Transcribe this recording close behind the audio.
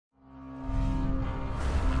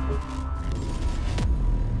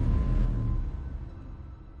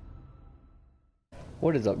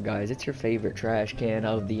What is up, guys? It's your favorite trash can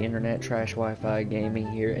of the internet, Trash Wi-Fi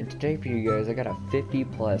Gaming here, and today for you guys I got a 50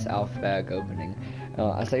 plus alpha pack opening.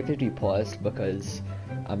 I say 50 plus because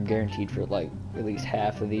I'm guaranteed for like at least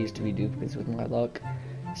half of these to be duplicates with my luck,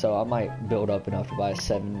 so I might build up enough to buy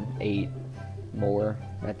 7, 8 more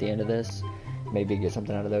at the end of this, maybe get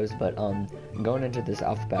something out of those. But going into this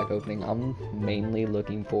alpha pack opening, I'm mainly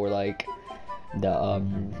looking for like the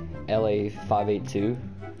LA 582.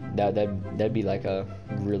 That'd be like a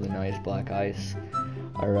really nice black ice,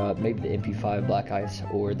 or maybe the MP5 black ice,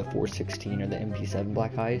 or the 416 or the MP7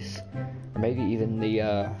 black ice, or maybe even the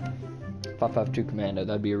 552 Commando.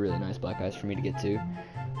 That'd be a really nice black ice for me to get to.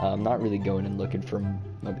 I'm not really going and looking for,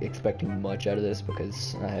 expecting much out of this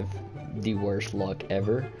because I have the worst luck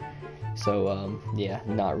ever. So yeah,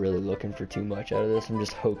 not really looking for too much out of this. I'm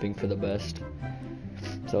just hoping for the best.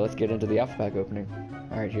 So let's get into the alpha pack opening.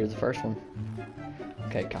 Alright, here's the first one.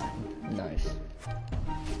 Okay, nice.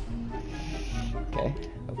 Okay,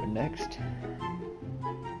 open next.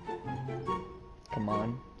 Come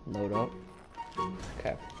on, load up.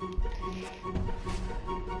 Okay.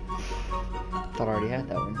 Thought I already had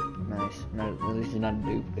that one. Nice. At least it's not a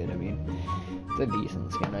duplicate. I mean, it's a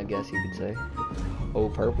decent skin, I guess you could say. Oh,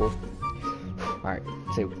 purple. Alright,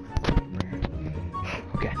 see.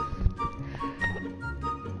 Okay.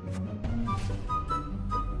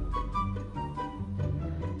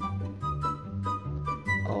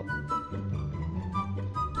 Oh.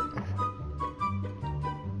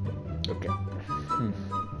 Okay.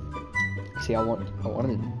 See, I wanted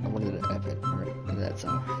an epic, right? And that's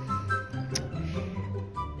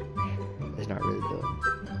it's not really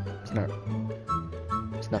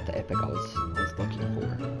it's not the epic I was looking for.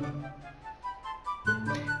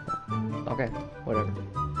 Okay, whatever.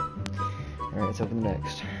 Alright, let's open the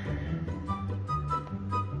next.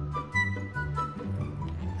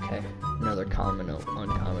 Okay, another common,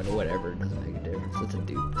 uncommon, whatever, it doesn't make a difference. It's a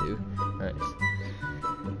dupe too. Nice.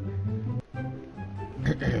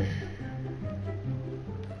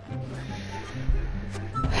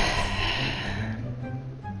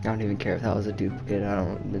 I don't even care if that was a duplicate.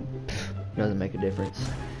 It doesn't make a difference.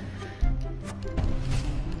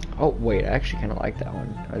 Oh wait, I actually kind of like that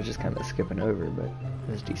one. I was just kind of skipping over, but it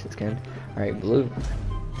was a decent skin. Alright, blue.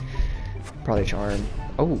 Probably charm.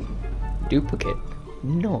 Oh, duplicate.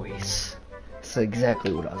 Nice. That's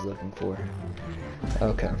exactly what I was looking for.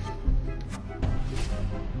 Okay.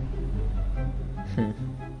 I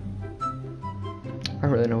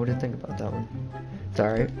don't really know what to think about that one. It's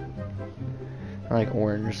alright. I like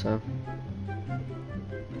orange, so.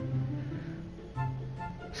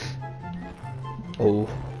 Oh.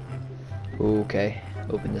 Okay.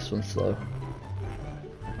 Open this one slow.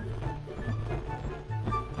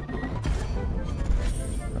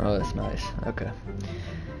 Oh, that's nice. Okay.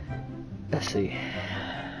 Let's see.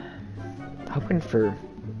 Hoping for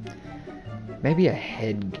maybe a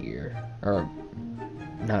headgear, or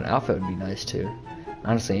no, an alpha would be nice too.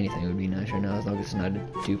 Honestly, anything would be nice right now as long as it's not a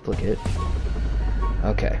duplicate.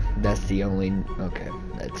 Okay, that's the only. Okay,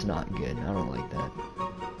 that's not good. I don't like that.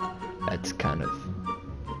 That's kind of.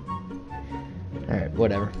 Alright,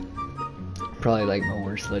 whatever. Probably like my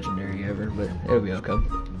worst legendary ever, but it'll be okay.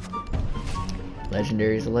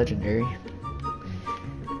 Legendary is a legendary.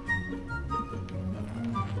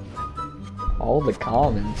 All the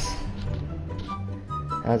commons.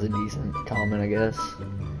 That was a decent common, I guess.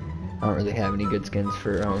 I don't really have any good skins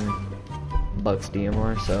for Bucks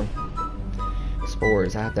DMR, so.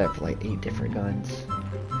 Spores, I have that for like 8 different guns.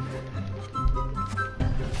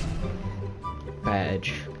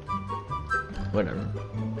 Badge. Whatever.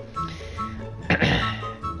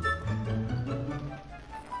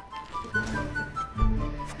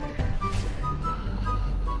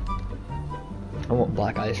 I want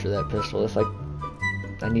black ice for that pistol. It's like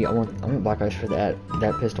I want black ice for that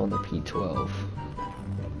pistol and the P12.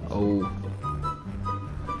 Oh.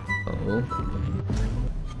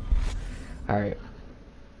 Alright.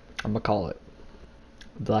 I'm gonna call it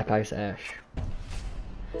Black Ice Ash.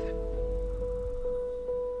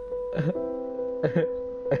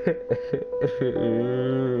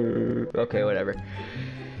 Okay, whatever.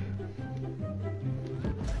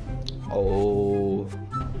 Oh,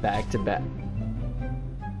 back to back.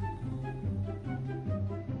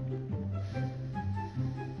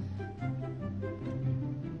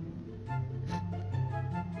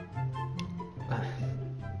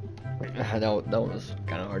 That one was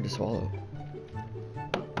kind of hard to swallow.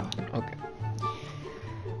 Okay.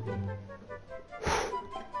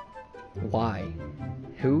 Why?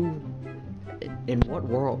 Who? In what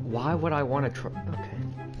world? Why would I want to try? Okay.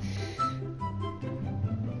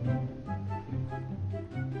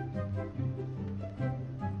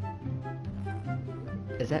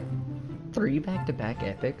 that 3 back-to-back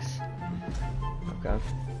epics? Okay.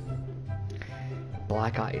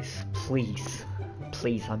 Black Ice, please.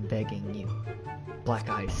 Please, I'm begging you. Black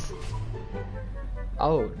Ice.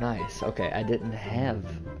 Oh, nice. Okay, I didn't have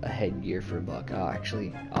a headgear for Buck. I'll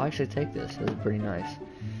actually take this. This is pretty nice.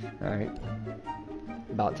 Alright.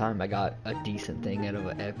 About time I got a decent thing out of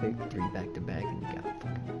an epic. 3 back-to-back and you got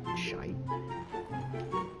fucking shite.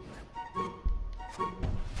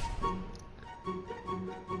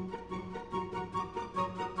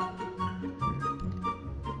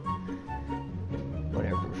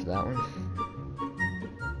 Whatever for that one.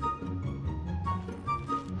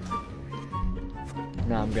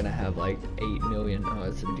 Now I'm gonna have like 8 million. Oh,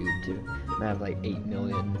 it's a dude too. I'm gonna have like 8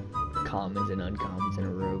 million commons and uncommons in a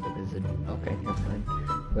row because it. Okay, never mind.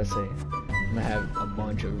 Let's say I'm gonna have a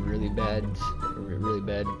bunch of really bad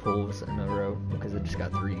pulls in a row because I just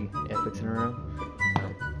got 3 epics in a row.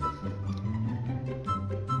 So,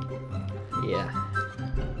 yeah.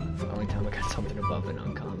 The only time I got something above an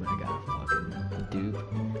uncommon, I got a fucking dupe.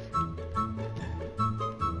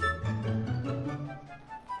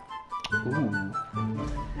 Ooh.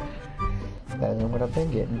 Better than what I've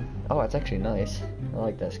been getting. Oh, it's actually nice. I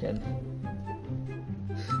like that skin.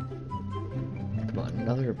 Come on,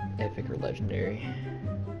 another epic or legendary.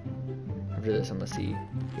 After this, I'm gonna see.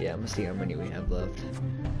 Yeah, I'm gonna see how many we have left.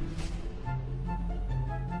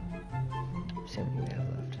 See how many we have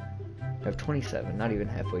left. We have 27, not even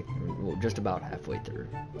halfway through. Well, just about halfway through.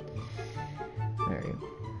 Alright.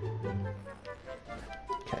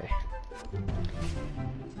 Okay.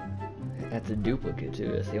 That's a duplicate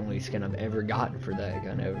too. That's the only skin I've ever gotten for that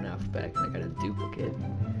gun out of an alphabet, and I got a duplicate.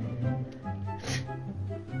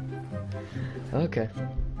 Okay.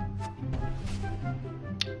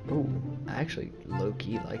 Ooh, I actually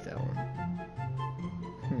low-key like that one.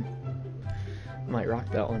 Might rock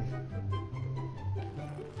that one.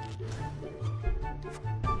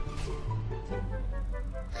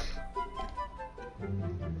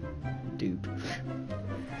 Dupe.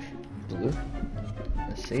 Blue.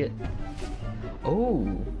 Let's see it. Oh,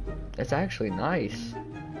 that's actually nice.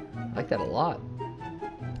 I like that a lot.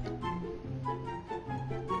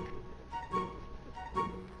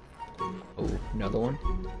 Oh, another one.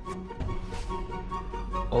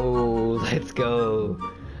 Oh, let's go.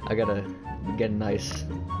 I gotta get a nice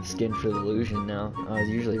skin for the illusion now. I was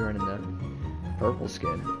usually running the purple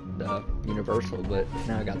skin, the universal, but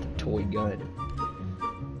now I got the toy gun.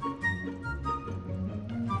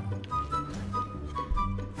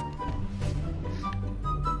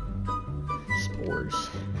 Spores.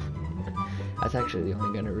 That's actually the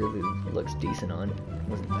only gun it really looks decent on. It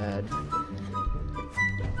wasn't bad.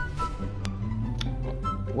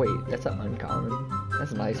 Wait, that's an uncommon?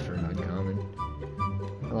 That's nice for an uncommon.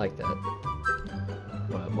 I like that.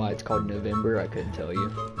 Why it's called November, I couldn't tell you.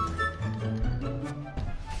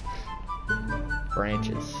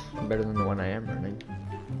 Branches. Better than the one I am running.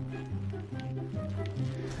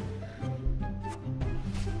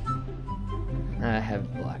 I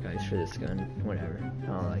have black eyes for this gun. Whatever. I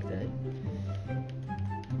don't like that.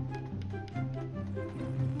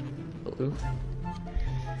 Blue.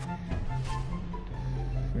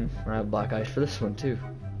 I have black eyes for this one too.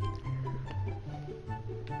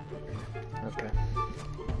 Okay.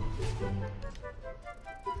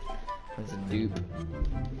 That's a dupe.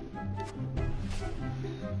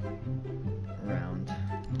 Round.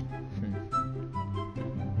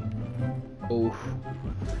 Oh.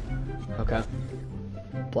 Okay.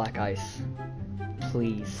 Black ice.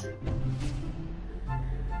 Please.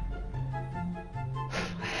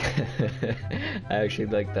 I actually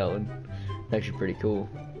like that one. It's actually pretty cool.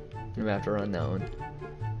 I'm gonna have to run that one.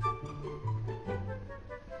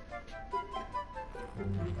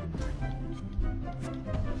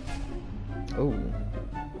 Oh,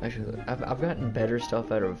 actually, I've gotten better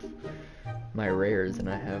stuff out of my rares than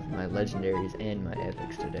I have my legendaries and my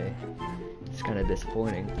epics today. It's kind of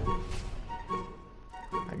disappointing.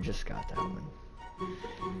 I just got that one.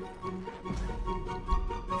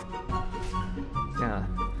 Ah,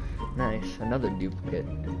 nice. Another duplicate.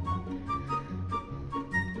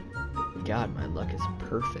 God, my luck is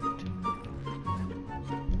perfect.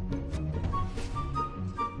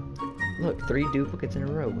 Look, 3 duplicates in a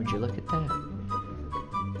row. Would you look at that?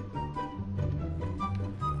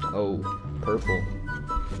 Oh, purple.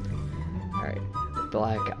 Alright.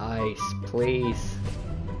 Black ice, please.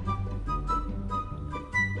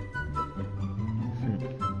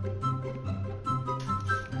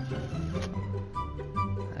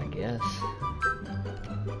 I guess.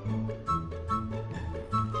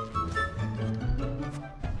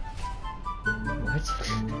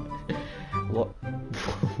 What? What?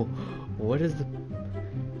 What is the...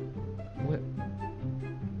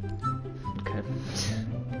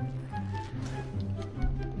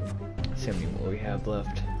 see how many more we have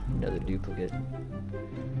left. Another duplicate.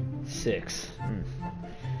 6.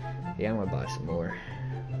 Yeah, I'm gonna buy some more.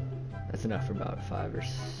 That's enough for about 5 or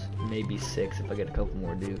maybe 6 if I get a couple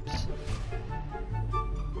more dupes.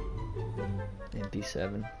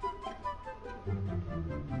 MP7.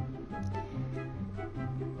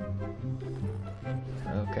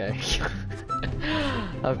 Okay.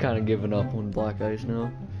 I've kind of given up on Black Ice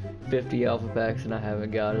now. 50 alpha packs and I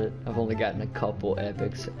haven't got it. I've only gotten a couple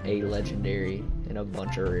epics, a legendary, and a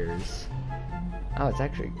bunch of rares. Oh, it's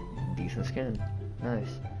actually a decent skin. Nice.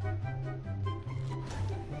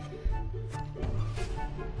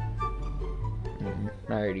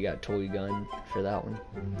 I already got Toy Gun for that one.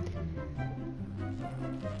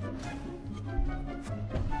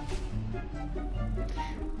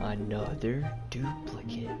 Another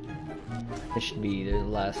duplicate. This should be either the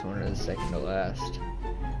last one or the second to last.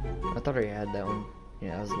 I thought I had that one.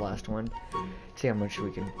 Yeah, that was the last one. See how much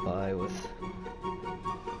we can buy with...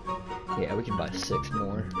 Yeah, we can buy 6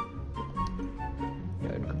 more. Go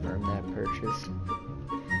ahead and confirm that purchase.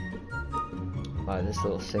 Buy this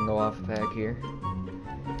little single off pack here.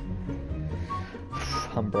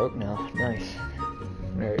 I'm broke now. Nice.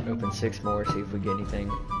 Alright, open 6 more, see if we get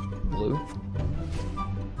anything blue.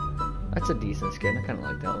 That's a decent skin, I kinda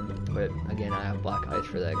like that one. But again, I have Black Ice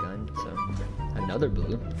for that gun, so another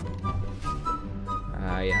blue.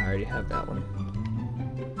 Yeah, I already have that one.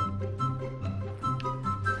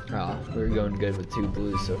 Ah, we're going good with 2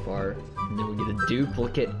 blues so far. And then we get a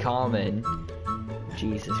duplicate common.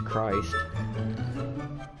 Jesus Christ.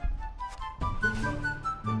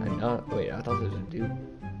 Wait, I thought there was a dupe.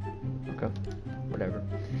 Okay, whatever.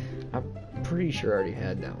 I'm pretty sure I already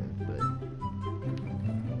had that one, but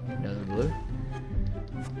another blue.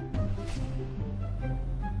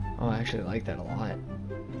 Oh, I actually like that a lot.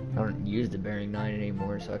 I don't use the Bearing 9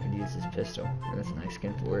 anymore, so I can use this pistol. And that's a nice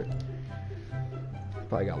skin for it.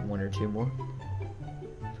 Probably got 1 or 2 more.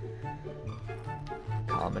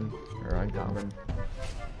 Common or uncommon.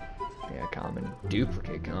 Yeah, common.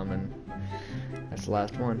 Duplicate common. That's the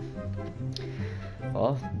last one.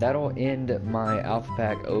 Well, that'll end my alpha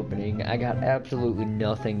pack opening. I got absolutely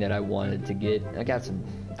nothing that I wanted to get. I got some,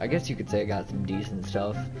 I guess you could say I got some decent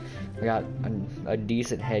stuff. I got a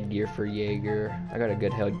decent headgear for Jaeger. I got a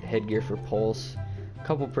good headgear for Pulse. A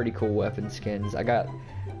couple pretty cool weapon skins. I got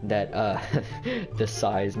that the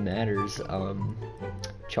size matters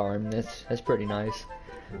charm. That's pretty nice.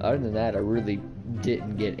 Other than that, I really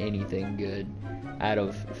didn't get anything good. Out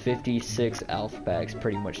of 56 alpha packs,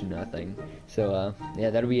 pretty much nothing. So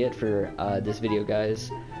yeah, that'll be it for this video, guys.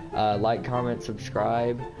 Like, comment,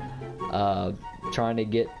 subscribe. Trying to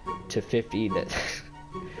get to 50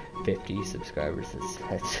 50 subscribers.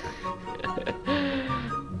 That's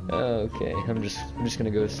okay. I'm just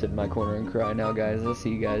gonna go sit in my corner and cry now, guys. I'll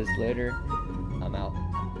see you guys later.